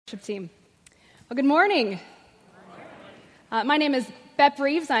Worship team. Well, good morning. My name is Bep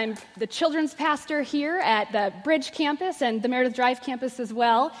Reeves. I'm the children's pastor here at the Bridge campus and the Meredith Drive campus as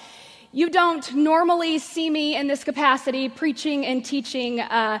well. You don't normally see me in this capacity preaching and teaching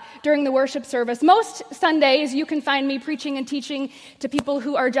during the worship service. Most Sundays you can find me preaching and teaching to people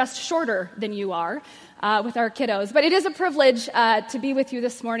who are just shorter than you are with our kiddos. But it is a privilege to be with you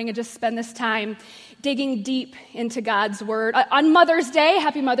this morning and just spend this time digging deep into God's Word. On Mother's Day,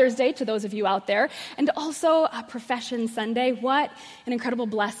 happy Mother's Day to those of you out there, and also Profession Sunday. What an incredible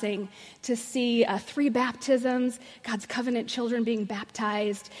blessing to see 3 baptisms, God's covenant children being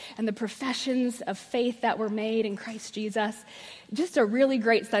baptized, and the professions of faith that were made in Christ Jesus. Just a really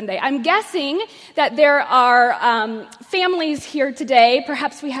great Sunday. I'm guessing that there are families here today.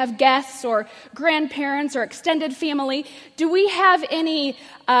 Perhaps we have guests or grandparents or extended family. Do we have any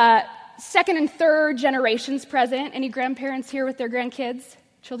second and third generations present? Any grandparents here with their grandkids,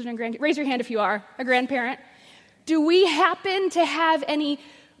 children and grandkids? Raise your hand if you are a grandparent. Do we happen to have any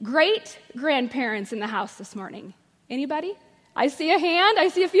great-grandparents in the house this morning? Anybody? I see a hand. I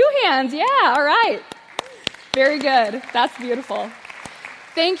see a few hands. Yeah, all right. Very good. That's beautiful.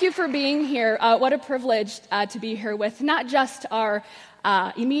 Thank you for being here. What a privilege to be here with not just our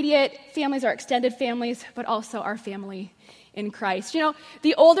immediate families, our extended families, but also our family in Christ. You know,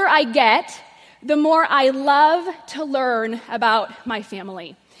 the older I get, the more I love to learn about my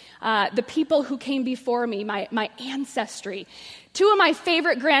family, the people who came before me, my ancestry. 2 of my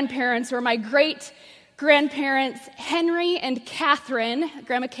favorite grandparents were my great-grandparents, Henry and Catherine,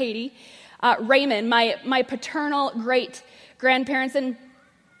 Grandma Katie, Raymond, my paternal great-grandparents. And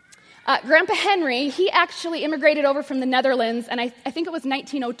Grandpa Henry, he actually immigrated over from the Netherlands, and I think it was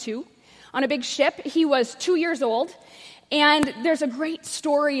 1902, on a big ship. He was 2 years old. And there's a great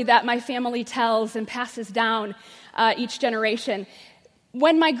story that my family tells and passes down each generation.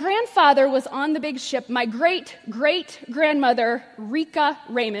 When my grandfather was on the big ship, my great-great-grandmother, Rika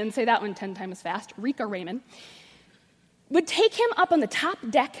Raymond, say that one 10 times fast, Rika Raymond, would take him up on the top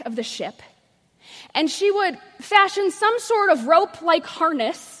deck of the ship, and she would fashion some sort of rope-like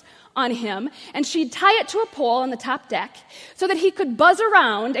harness on him, and she'd tie it to a pole on the top deck so that he could buzz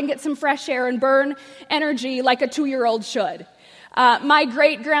around and get some fresh air and burn energy like a 2-year-old should. My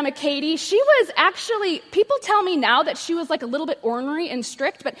great-grandma Katie, she was actually, people tell me now that she was like a little bit ornery and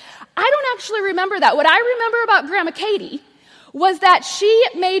strict, but I don't actually remember that. What I remember about Grandma Katie was that she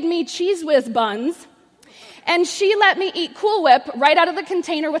made me Cheese Whiz buns, and she let me eat Cool Whip right out of the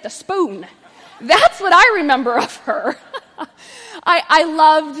container with a spoon. That's what I remember of her. I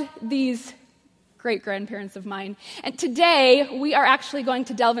loved these great-grandparents of mine. And today, we are actually going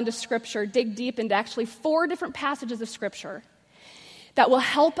to delve into Scripture, dig deep into actually 4 different passages of Scripture that will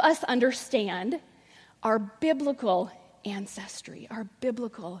help us understand our biblical ancestry, our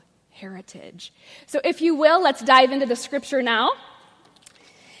biblical heritage. So if you will, let's dive into the Scripture now.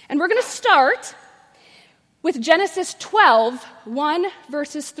 And we're going to start with Genesis 12, 1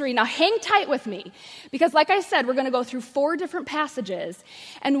 verses 3. Now hang tight with me, because like I said, we're going to go through 4 different passages.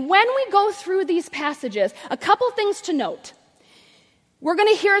 And when we go through these passages, a couple things to note. We're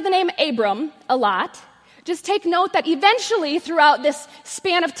going to hear the name Abram a lot. Just take note that eventually throughout this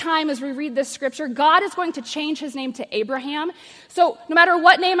span of time as we read this scripture, God is going to change his name to Abraham. So no matter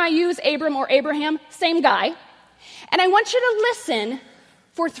what name I use, Abram or Abraham, same guy. And I want you to listen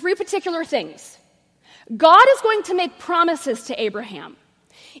for 3 particular things. God is going to make promises to Abraham.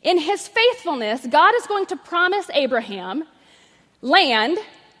 In his faithfulness, God is going to promise Abraham land,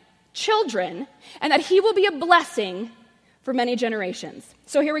 children, and that he will be a blessing for many generations.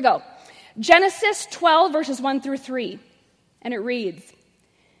 So here we go. Genesis 12, verses 1 through 3. And it reads,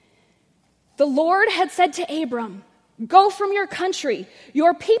 "The Lord had said to Abram, 'Go from your country,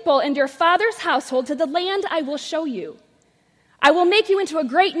 your people, and your father's household to the land I will show you. I will make you into a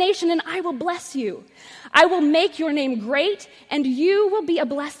great nation, and I will bless you. I will make your name great, and you will be a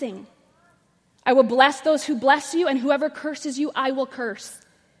blessing. I will bless those who bless you, and whoever curses you, I will curse.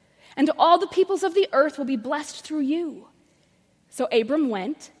 And all the peoples of the earth will be blessed through you.' So Abram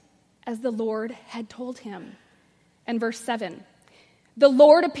went as the Lord had told him." And verse 7, "The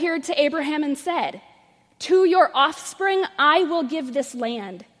Lord appeared to Abraham and said, 'To your offspring I will give this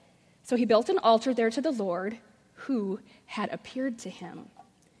land.' So he built an altar there to the Lord who had appeared to him."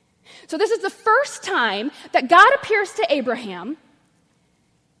 So this is the first time that God appears to Abraham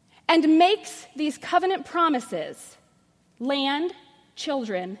and makes these covenant promises: land,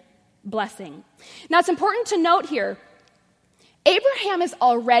 children, blessing. Now it's important to note here, Abraham is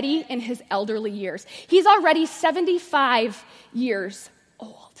already in his elderly years. He's already 75 years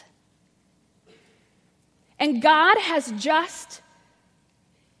old. And God has just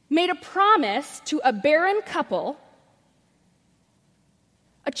made a promise to a barren couple,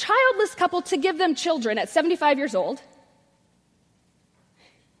 a childless couple, to give them children at 75 years old.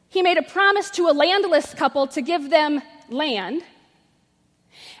 He made a promise to a landless couple to give them land.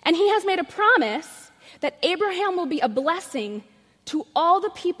 And he has made a promise that Abraham will be a blessing to all the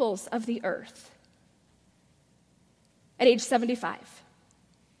peoples of the earth at age 75.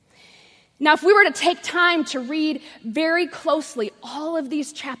 Now, if we were to take time to read very closely all of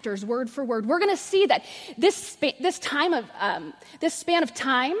these chapters, word for word, we're going to see that this span of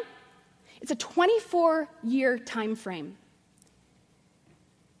time, it's a 24-year time frame.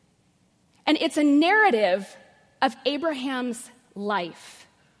 And it's a narrative of Abraham's life.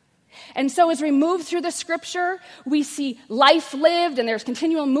 And so as we move through the scripture, we see life lived, and there's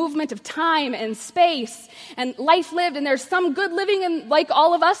continual movement of time and space, and life lived, and there's some good living, and like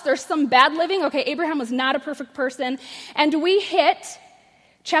all of us, there's some bad living. Okay, Abraham was not a perfect person. And we hit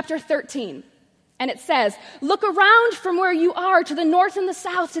chapter 13, and it says, "Look around from where you are to the north and the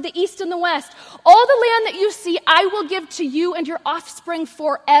south, to the east and the west. All the land that you see, I will give to you and your offspring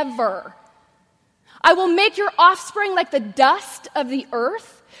forever. I will make your offspring like the dust of the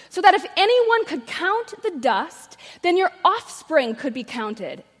earth, so that if anyone could count the dust, then your offspring could be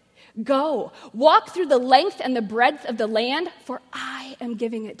counted. Go, walk through the length and the breadth of the land, for I am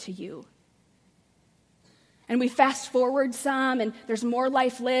giving it to you." And we fast forward some, and there's more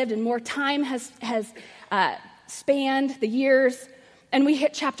life lived, and more time has spanned the years, and we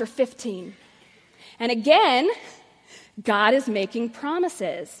hit chapter 15. And again, God is making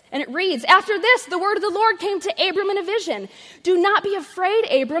promises. And it reads, "After this, the word of the Lord came to Abram in a vision. 'Do not be afraid,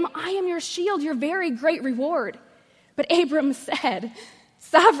 Abram. I am your shield, your very great reward.' But Abram said,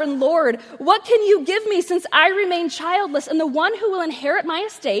 'Sovereign Lord, what can you give me since I remain childless, and the one who will inherit my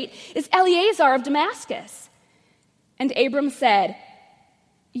estate is Eliezer of Damascus?' And Abram said,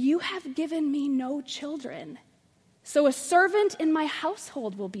 'You have given me no children, so a servant in my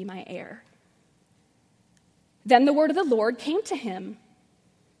household will be my heir.' Then the word of the Lord came to him,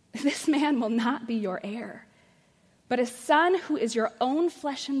 'This man will not be your heir, but a son who is your own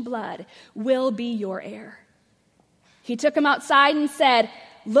flesh and blood will be your heir.' He took him outside and said,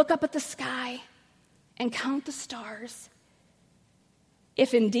 'Look up at the sky and count the stars,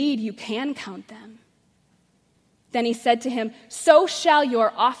 if indeed you can count them.' Then he said to him, 'So shall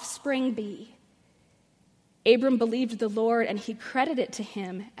your offspring be.' Abram believed the Lord, and he credited it to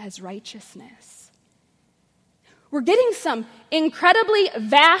him as righteousness." We're getting some incredibly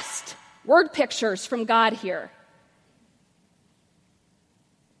vast word pictures from God here.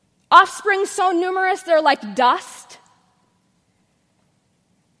 Offspring so numerous, they're like dust.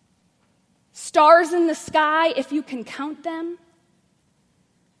 Stars in the sky, if you can count them.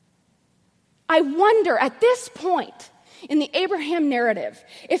 I wonder at this point in the Abraham narrative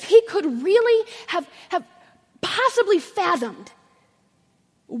if he could really have possibly fathomed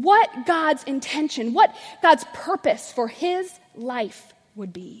what God's intention, what God's purpose for his life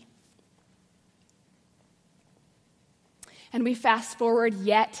would be. And we fast forward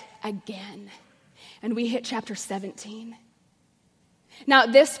yet again, and we hit chapter 17. Now,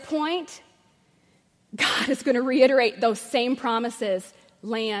 at this point, God is going to reiterate those same promises: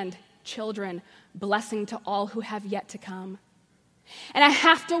 land, children, blessing to all who have yet to come. And I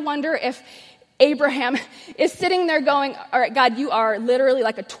have to wonder if Abraham is sitting there going, "All right, God, you are literally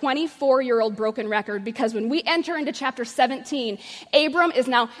like a 24-year-old broken record," because when we enter into chapter 17, Abram is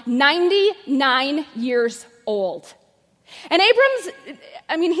now 99 years old. And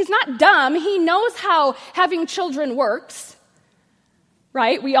he's not dumb. He knows how having children works,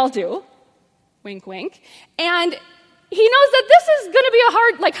 right? We all do. Wink, wink. And he knows that this is going to be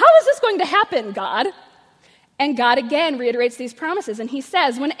how is this going to happen, God? And God again reiterates these promises, and he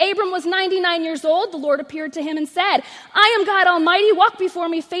says, "When Abram was 99 years old, the Lord appeared to him and said, 'I am God Almighty, walk before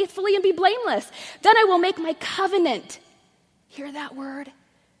me faithfully and be blameless. Then I will make my covenant.'" Hear that word?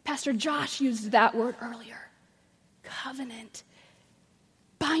 Pastor Josh used that word earlier. Covenant.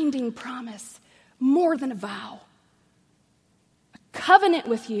 Binding promise, more than a vow. A covenant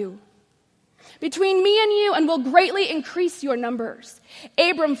with you. "Between me and you, and will greatly increase your numbers."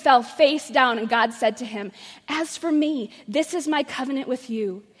 Abram fell face down, and God said to him, "As for me, this is my covenant with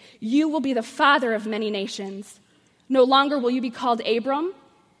you. You will be the father of many nations. No longer will you be called Abram.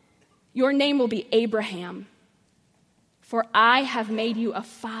 Your name will be Abraham. For I have made you a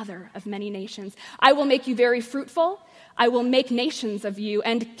father of many nations. I will make you very fruitful. I will make nations of you,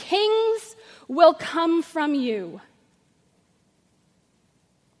 and kings will come from you.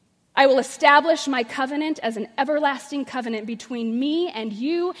 I will establish my covenant as an everlasting covenant between me and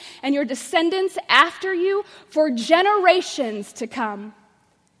you and your descendants after you for generations to come.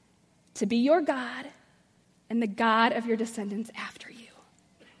 to be your God and the God of your descendants after you.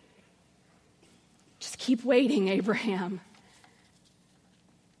 Just keep waiting, Abraham.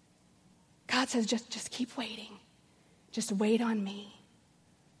 God says, just keep waiting. Just wait on me.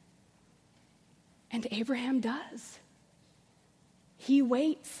 And Abraham does. He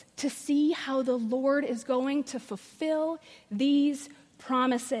waits to see how the Lord is going to fulfill these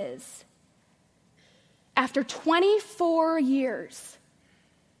promises. After 24 years,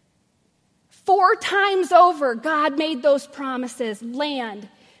 4 times over, God made those promises. Land,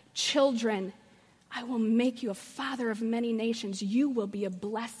 children. I will make you a father of many nations. You will be a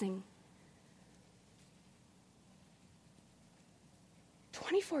blessing.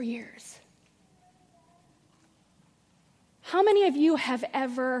 24 years. How many of you have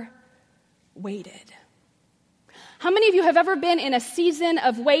ever waited? How many of you have ever been in a season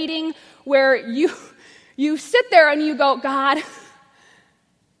of waiting where you sit there and you go, God,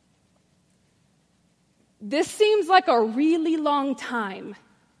 this seems like a really long time.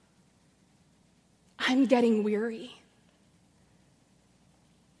 I'm getting weary.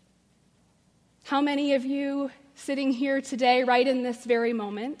 How many of you sitting here today, right in this very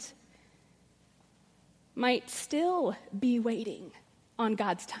moment, might still be waiting on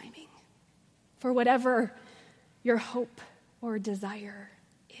God's timing for whatever your hope or desire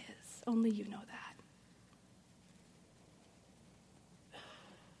is? Only you know that.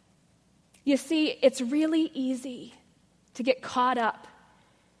 You see, it's really easy to get caught up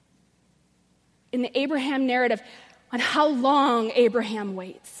in the Abraham narrative on how long Abraham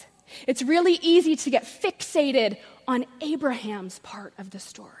waits. It's really easy to get fixated on Abraham's part of the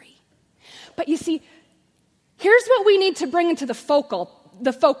story. But you see, here's what we need to bring into the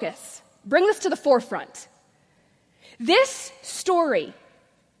focus. Bring this to the forefront. This story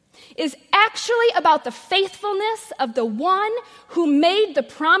is actually about the faithfulness of the one who made the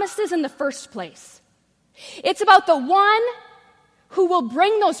promises in the first place. It's about the one who will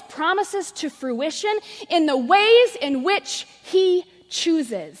bring those promises to fruition in the ways in which he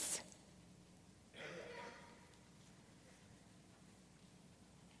chooses.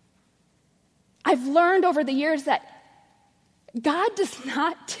 I've learned over the years that God does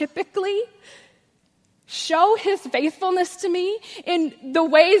not typically show his faithfulness to me in the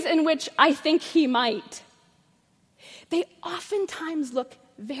ways in which I think he might. They oftentimes look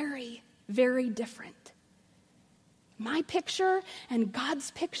very, very different. My picture and God's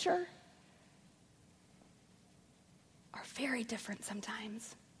picture are very different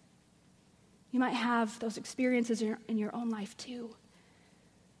sometimes. You might have those experiences in your own life too.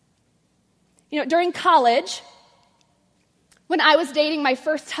 You know, during college, when I was dating my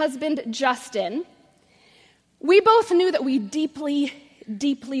first husband, Justin, we both knew that we deeply,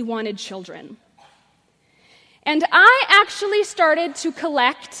 deeply wanted children. And I actually started to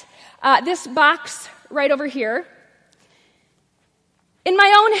collect this box right over here. In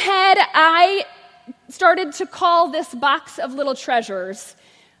my own head, I started to call this box of little treasures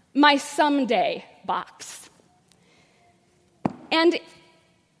my someday box. And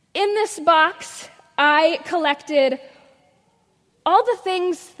in this box, I collected all the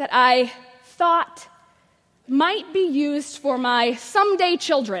things that I thought might be used for my someday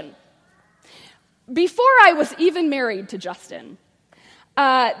children. Before I was even married to Justin,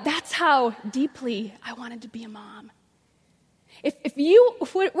 that's how deeply I wanted to be a mom. If you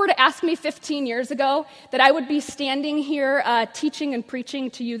were to ask me 15 years ago that I would be standing here teaching and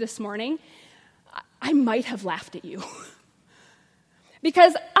preaching to you this morning, I might have laughed at you.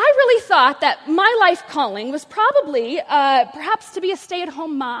 Because I really thought that my life calling was probably perhaps to be a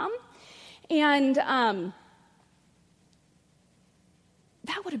stay-at-home mom, and that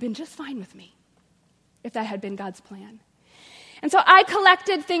would have been just fine with me if that had been God's plan. And so I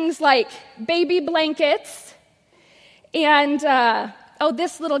collected things like baby blankets, and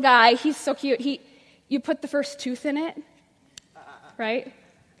this little guy, he's so cute. You put the first tooth in it, right?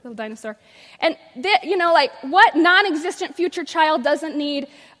 Little dinosaur. And, what non-existent future child doesn't need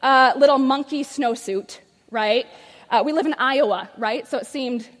a little monkey snowsuit, right? We live in Iowa, right? So it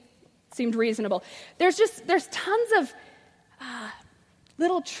seemed reasonable. There's tons of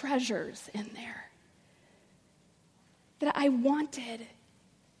little treasures in there that I wanted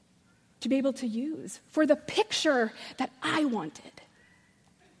to be able to use for the picture that I wanted.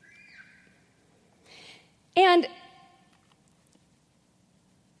 And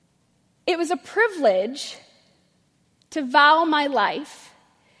it was a privilege to vow my life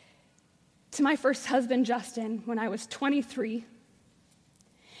to my first husband, Justin, when I was 23.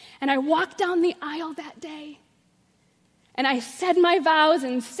 And I walked down the aisle that day, and I said my vows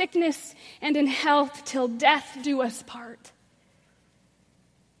in sickness and in health till death do us part.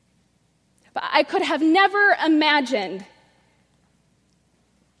 I could have never imagined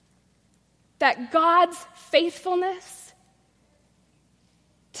that God's faithfulness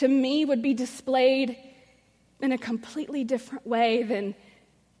to me would be displayed in a completely different way than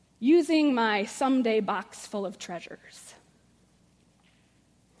using my someday box full of treasures.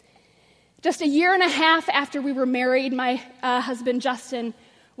 Just a year and a half after we were married, my husband Justin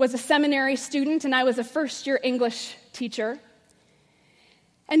was a seminary student, and I was a first-year English teacher.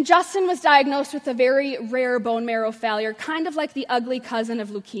 And Justin was diagnosed with a very rare bone marrow failure, kind of like the ugly cousin of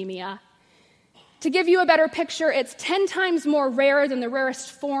leukemia. To give you a better picture, it's 10 times more rare than the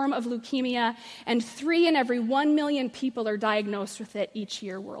rarest form of leukemia, and 3 in every 1 million people are diagnosed with it each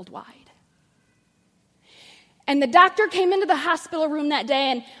year worldwide. And the doctor came into the hospital room that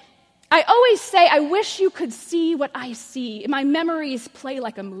day, and I always say, I wish you could see what I see. My memories play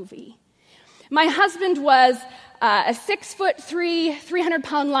like a movie. My husband was a 6'3",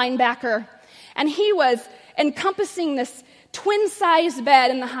 300-pound linebacker, and he was encompassing this twin-sized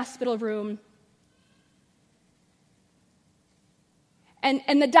bed in the hospital room.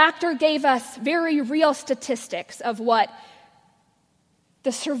 And the doctor gave us very real statistics of what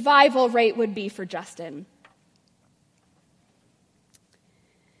the survival rate would be for Justin.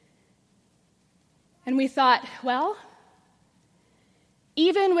 And we thought, well,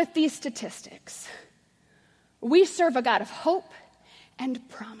 even with these statistics, we serve a God of hope and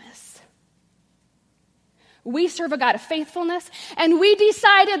promise. We serve a God of faithfulness, and we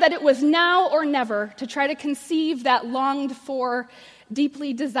decided that it was now or never to try to conceive that longed-for,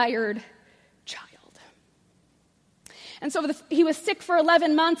 deeply desired child. And so he was sick for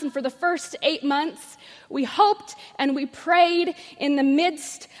 11 months, and for the first 8 months, we hoped and we prayed in the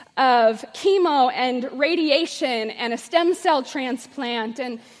midst of chemo and radiation and a stem cell transplant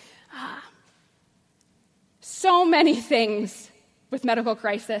and so many things with medical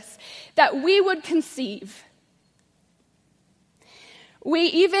crisis that we would conceive. We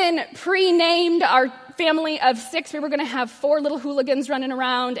even pre-named our family of 6. We were going to have 4 little hooligans running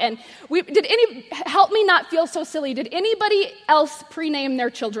around. And help me not feel so silly. Did anybody else pre-name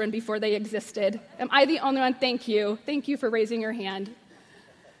their children before they existed? Am I the only one? Thank you. Thank you for raising your hand.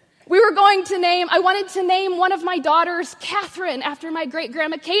 I wanted to name one of my daughters Catherine after my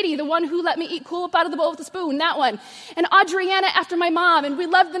great-grandma Katie, the one who let me eat Cool Whip out of the bowl with a spoon, that one. And Adriana after my mom. And we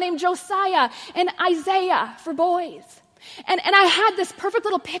loved the name Josiah and Isaiah for boys. And I had this perfect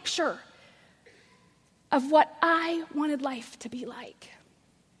little picture of what I wanted life to be like.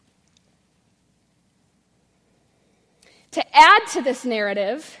 To add to this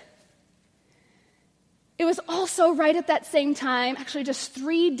narrative, it was also right at that same time, actually just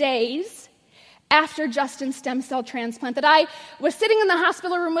 3 days after Justin's stem cell transplant, that I was sitting in the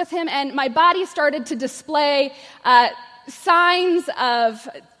hospital room with him, and my body started to display signs of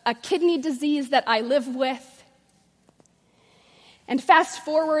a kidney disease that I live with. And fast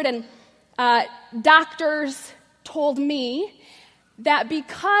forward, and doctors told me that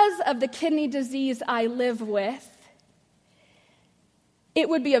because of the kidney disease I live with, it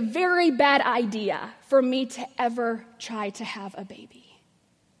would be a very bad idea for me to ever try to have a baby.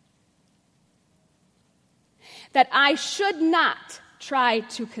 That I should not try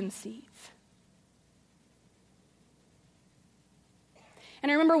to conceive.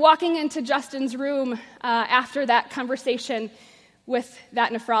 And I remember walking into Justin's room after that conversation with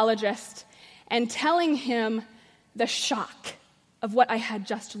that nephrologist and telling him the shock of what I had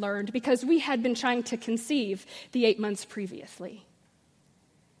just learned, because we had been trying to conceive the 8 months previously.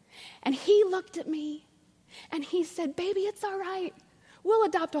 And he looked at me and he said, "Baby, it's all right. We'll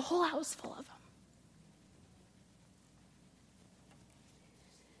adopt a whole house full of them."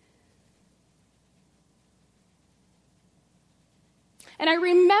 And I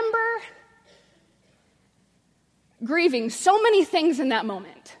remember grieving so many things in that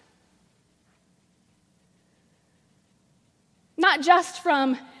moment. Not just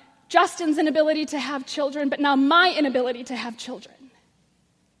from Justin's inability to have children, but now my inability to have children.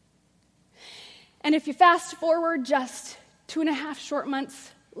 And if you fast forward just 2.5 short months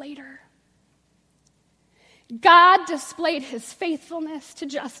later, God displayed his faithfulness to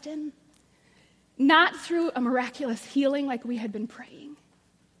Justin, not through a miraculous healing like we had been praying,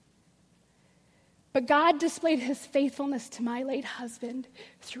 but God displayed his faithfulness to my late husband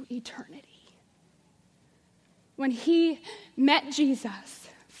through eternity. When he met Jesus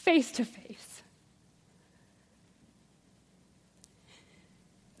face to face.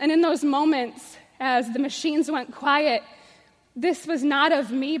 And in those moments, as the machines went quiet, this was not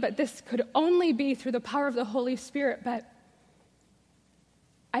of me, but this could only be through the power of the Holy Spirit. But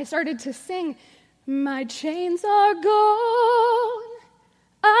I started to sing, "My chains are gone,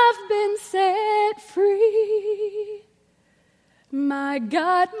 I've been set My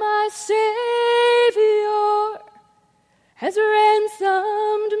God, my Savior, has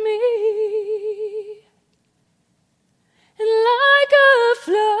ransomed me. And like a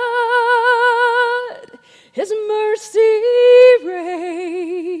flood, his mercy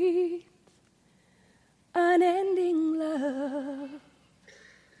reigns. Unending love,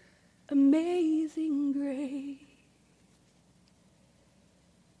 amazing grace.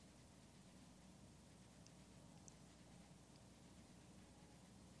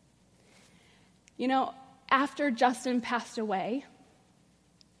 You know, after Justin passed away,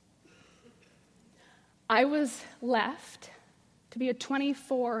 I was left to be a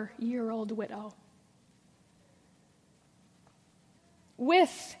 24-year-old widow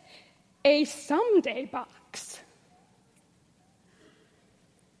with a someday box.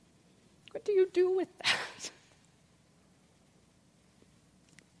 What do you do with that?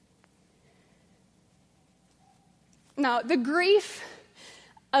 Now, the grief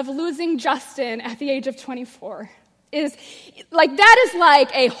of losing Justin at the age of 24 is like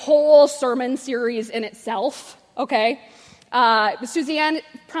a whole sermon series in itself, okay? Suzanne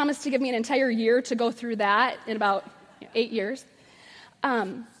promised to give me an entire year to go through that in about 8 years.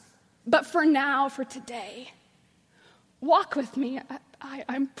 But for now, for today, walk with me.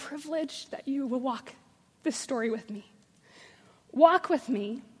 I'm privileged that you will walk this story with me. Walk with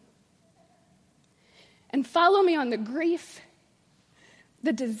me and follow me on the grief,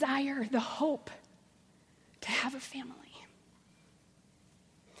 the desire, the hope to have a family.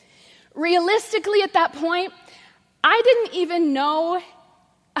 Realistically, at that point, I didn't even know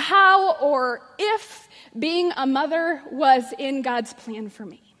how or if being a mother was in God's plan for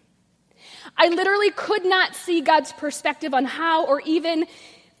me. I literally could not see God's perspective on how or even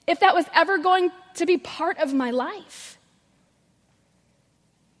if that was ever going to be part of my life.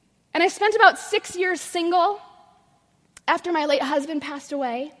 And I spent about 6 years single after my late husband passed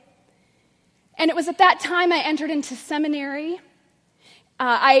away. And it was at that time I entered into seminary.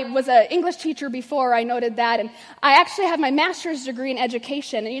 I was an English teacher before, I noted that, and I actually have my master's degree in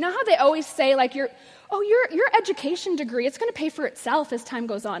education. And you know how they always say, like, your education degree, it's going to pay for itself as time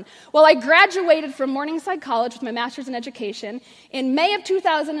goes on. Well, I graduated from Morningside College with my master's in education in May of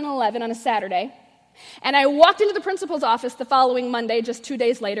 2011 on a Saturday. And I walked into the principal's office the following Monday, just 2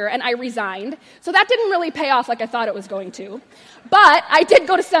 days later, and I resigned. So that didn't really pay off like I thought it was going to. But I did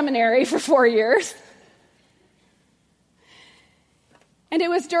go to seminary for 4 years. And it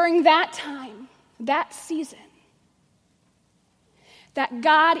was during that time, that season, that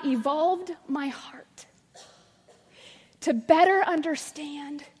God evolved my heart to better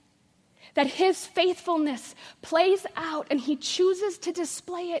understand that his faithfulness plays out and he chooses to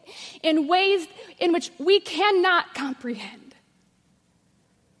display it in ways in which we cannot comprehend.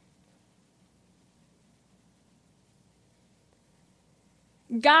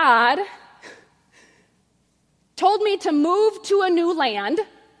 God told me to move to a new land,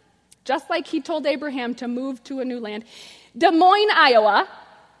 just like he told Abraham to move to a new land, Des Moines, Iowa.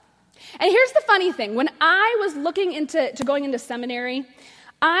 And here's the funny thing. When I was looking into going into seminary,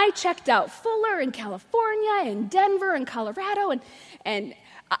 I checked out Fuller in California and Denver and Colorado, and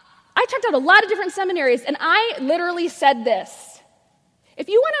I checked out a lot of different seminaries, and I literally said this: if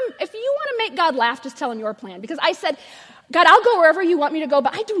you want to make God laugh, just tell him your plan. Because I said, God, I'll go wherever you want me to go,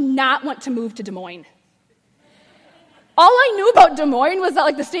 but I do not want to move to Des Moines. All I knew about Des Moines was that,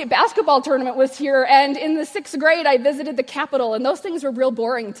 like, the state basketball tournament was here, and in the 6th grade, I visited the Capitol, and those things were real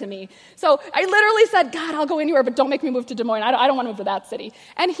boring to me. So I literally said, God, I'll go anywhere, but don't make me move to Des Moines. I don't want to move to that city.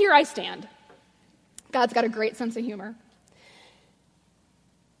 And here I stand. God's got a great sense of humor.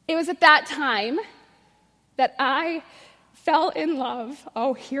 It was at that time that I fell in love.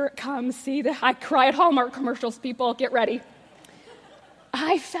 Oh, here it comes. See, I cry at Hallmark commercials, people. Get ready.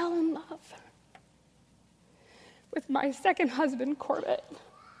 I fell in love with my second husband, Corbett,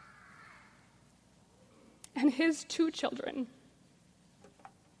 and his 2 children.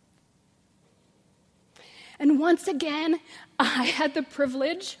 And once again, I had the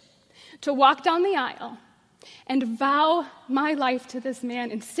privilege to walk down the aisle and vow my life to this man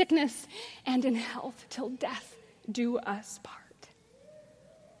in sickness and in health till death do us part.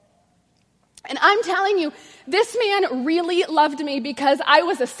 And I'm telling you, this man really loved me because I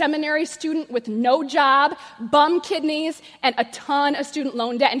was a seminary student with no job, bum kidneys, and a ton of student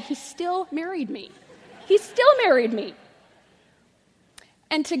loan debt, and he still married me. He still married me.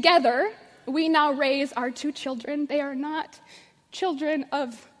 And together, we now raise our 2 children. They are not children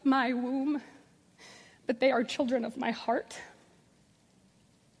of my womb, but they are children of my heart.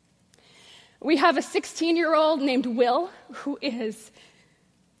 We have a 16-year-old named Will, who is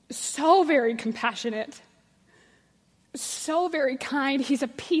so very compassionate, so so very kind. He's a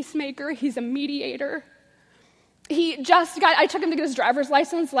peacemaker. He's a mediator. I took him to get his driver's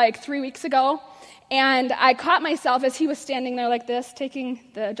license like 3 weeks ago, and I caught myself as he was standing there like this, taking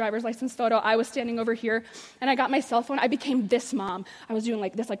the driver's license photo. I was standing over here, and I got my cell phone. I became this mom. I was doing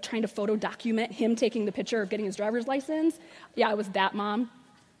like this, like trying to photo document him taking the picture of getting his driver's license. Yeah, I was that mom.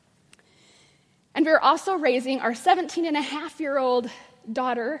 And we were also raising our 17-and-a-half-year-old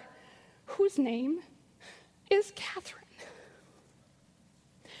daughter, whose name is Catherine.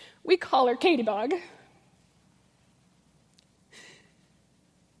 We call her Katie Dog.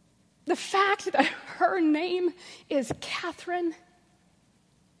 The fact that her name is Catherine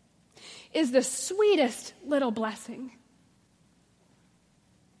is the sweetest little blessing.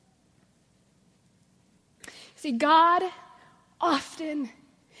 See, God often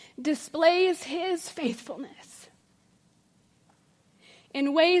displays his faithfulness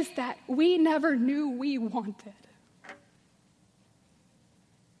in ways that we never knew we wanted.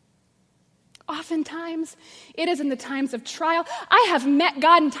 Oftentimes, it is in the times of trial. I have met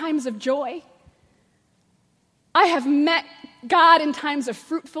God in times of joy. I have met God in times of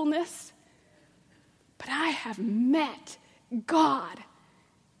fruitfulness. But I have met God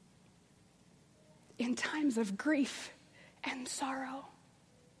in times of grief and sorrow,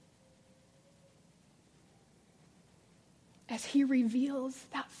 as he reveals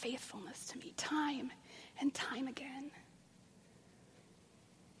that faithfulness to me time and time again.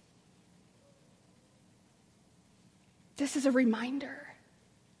 This is a reminder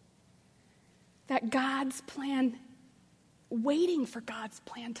that God's plan, waiting for God's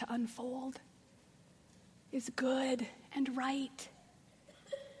plan to unfold, is good and right,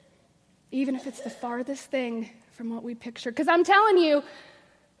 even if it's the farthest thing from what we picture. Because I'm telling you,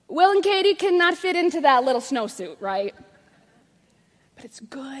 Will and Katie cannot fit into that little snowsuit, right? But it's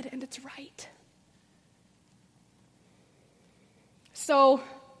good and it's right. So,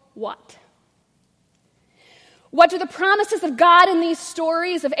 what? What do the promises of God in these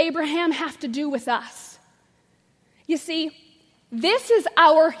stories of Abraham have to do with us? You see, this is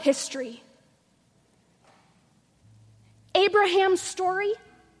our history. Abraham's story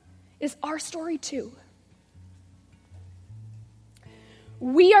is our story too.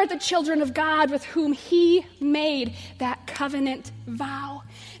 We are the children of God with whom he made that covenant vow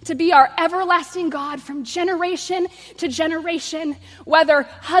to be our everlasting God from generation to generation. Whether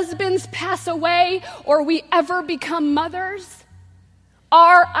husbands pass away or we ever become mothers,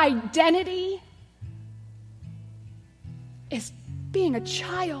 our identity is being a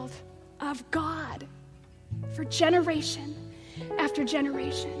child of God for generation after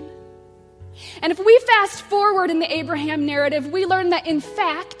generation. And if we fast forward in the Abraham narrative, we learn that, in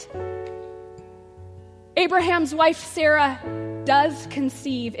fact, Abraham's wife Sarah does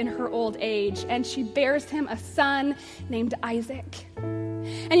conceive in her old age, and she bears him a son named Isaac.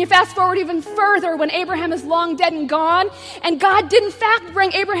 And you fast forward even further when Abraham is long dead and gone, and God did in fact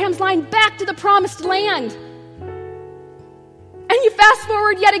bring Abraham's line back to the promised land. And you fast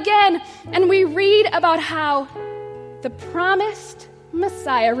forward yet again, and we read about how the promised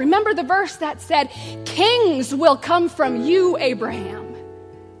Messiah, remember the verse that said, "Kings will come from you, Abraham."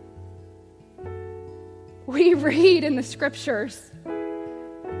 We read in the scriptures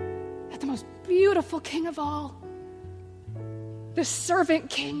that the most beautiful king of all, the servant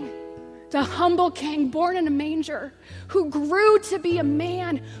king, the humble king born in a manger, who grew to be a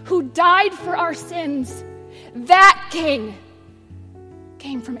man, who died for our sins, that king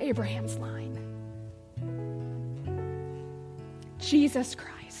came from Abraham's line. Jesus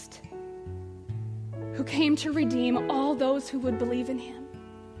Christ, who came to redeem all those who would believe in him.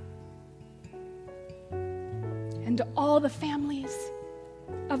 And all the families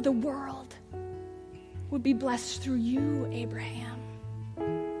of the world would be blessed through you, Abraham.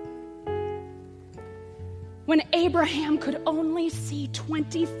 When Abraham could only see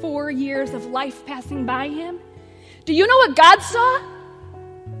 24 years of life passing by him, do you know what God saw?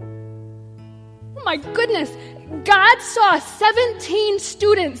 Oh my goodness. God saw 17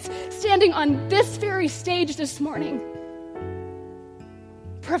 students standing on this very stage this morning,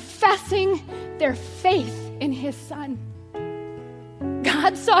 professing their faith in his son.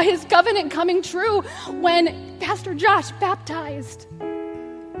 God saw his covenant coming true when Pastor Josh baptized.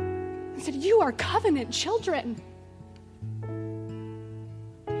 He said, "You are covenant children."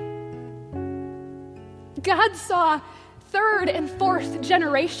 God saw third and fourth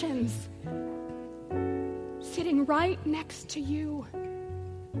generations sitting right next to you,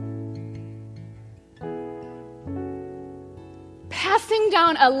 passing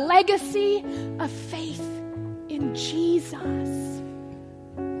down a legacy of faith in Jesus.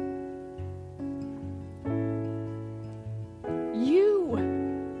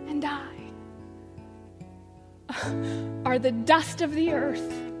 are the dust of the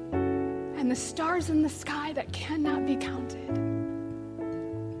earth and the stars in the sky that cannot be counted.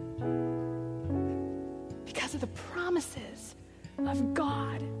 Because of the promises of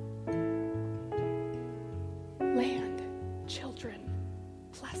God, land, children,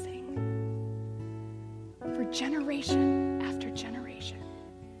 blessing, for generation after generation.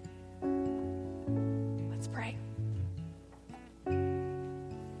 Let's pray.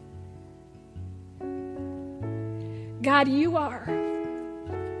 God, you are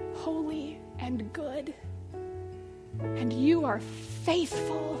holy and good, and you are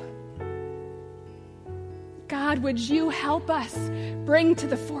faithful. God, would you help us bring to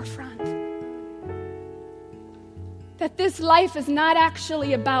the forefront that this life is not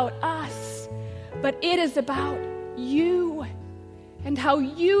actually about us, but it is about you and how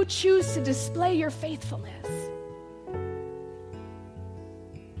you choose to display your faithfulness.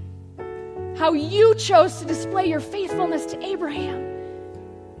 How you chose to display your faithfulness to Abraham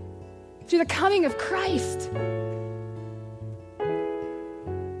through the coming of Christ.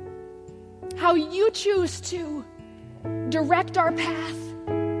 How you choose to direct our path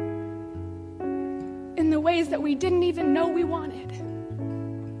in the ways that we didn't even know we wanted.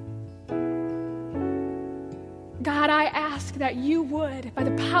 God, I ask that you would, by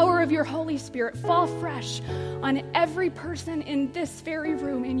the power of your Holy Spirit, fall fresh on every person in this very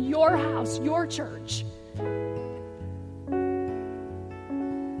room, in your house, your church.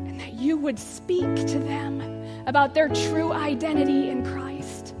 And that you would speak to them about their true identity in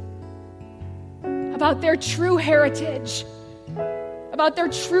Christ, about their true heritage, about their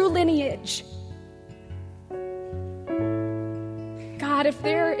true lineage. God, if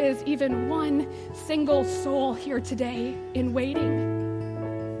there is even one single soul here today in waiting,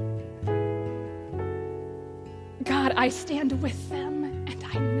 God, I stand with them, and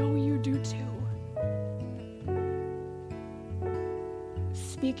I know you do too.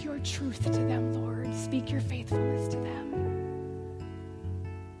 Speak your truth to them, Lord. Speak your faithfulness to them.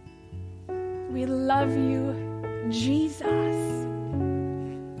 We love you, Jesus.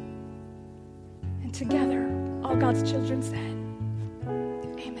 And together, all God's children said,